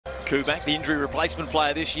Kubank, the injury replacement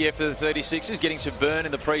player this year for the 36ers, getting some burn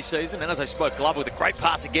in the preseason. And as I spoke, Glover with a great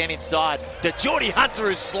pass again inside to Geordie Hunter,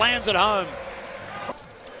 who slams it home.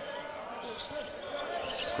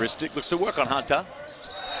 Christic looks to work on Hunter.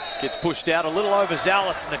 Gets pushed out a little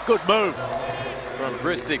overzealous, and a good move from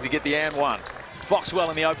Christic to get the and one. Foxwell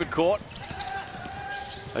in the open court.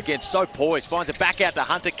 Again, so poised, finds it back out to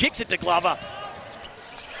Hunter, kicks it to Glover.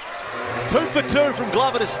 2 for 2 from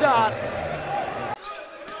Glover to start.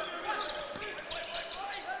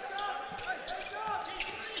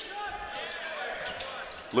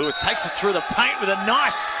 Lewis takes it through the paint with a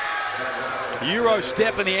nice Euro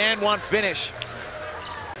step and the and one finish.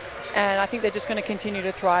 And I think they're just going to continue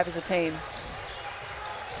to thrive as a team.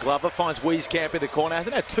 Glover finds Wieskamp in the corner.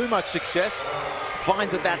 Hasn't had too much success.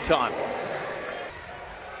 Finds it that time.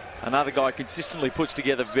 Another guy consistently puts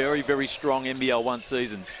together very, very strong NBL 1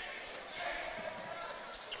 seasons.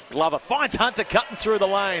 Glover finds Hunter cutting through the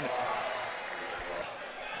lane.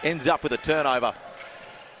 Ends up with a turnover.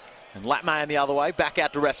 And Latmayan the other way, back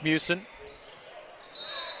out to Rasmussen.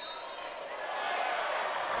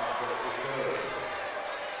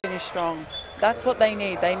 Finish strong. That's what they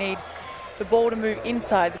need. They need the ball to move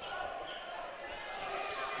inside.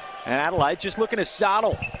 And Adelaide just looking to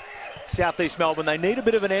startle Southeast Melbourne. They need a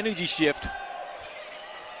bit of an energy shift.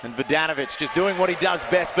 And Vodanovic just doing what he does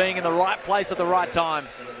best, being in the right place at the right time.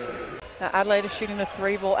 Now Adelaide is shooting the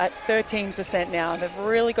 3 ball at 13% now. They've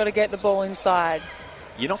really got to get the ball inside.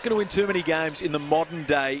 You're not going to win too many games in the modern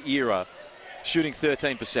day era shooting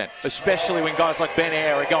 13%, especially when guys like Ben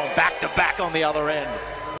Ayer are going back to back on the other end.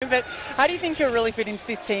 But how do you think he'll really fit into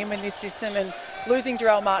this team and this system? And losing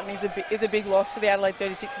Jarrell Martin is a big loss for the Adelaide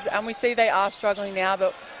 36ers. And we see they are struggling now,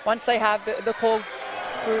 but once they have the core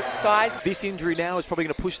group guys. This injury now is probably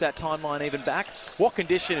going to push that timeline even back. What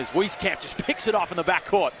condition is Wieskamp? Just picks it off in the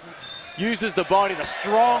backcourt. Uses the body, the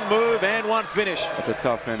strong move, and one finish. That's a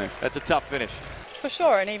tough finish. That's a tough finich. For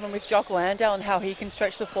sure, and even with Jock Landale and how he can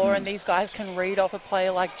stretch the floor, and these guys can read off a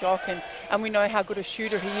player like Jock, and we know how good a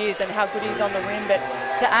shooter he is and how good he is on the rim, but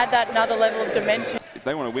to add that another level of dimension. If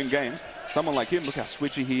they want to win games, someone like him, look how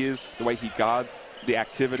switchy he is, the way he guards, the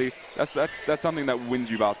activity, that's something that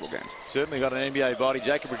wins you basketball games. Certainly got an NBA body.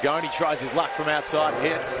 Jacob Rigoni tries his luck from outside and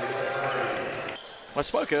hits. I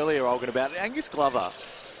spoke earlier, Olgun, about Angus Glover.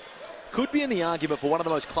 Could be in the argument for one of the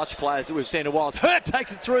most clutch players that we've seen in a while. Hurt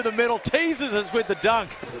takes it through the middle, teases us with the dunk.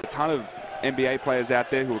 A ton of NBA players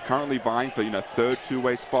out there who are currently vying for, third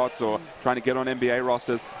two-way spots or trying to get on NBA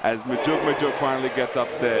rosters. As Majuk finally gets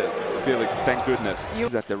upstairs, Felix, thank goodness,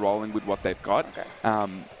 that they're rolling with what they've got.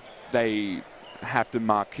 They have to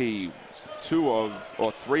marquee 2 of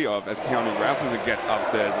or 3 of as Keanu Rasmussen gets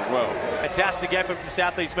upstairs as well. Fantastic effort from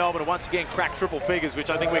Southeast Melbourne to once again crack triple figures, which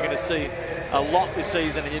I think we're going to see a lot this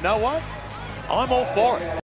season. And you know what? I'm all for it.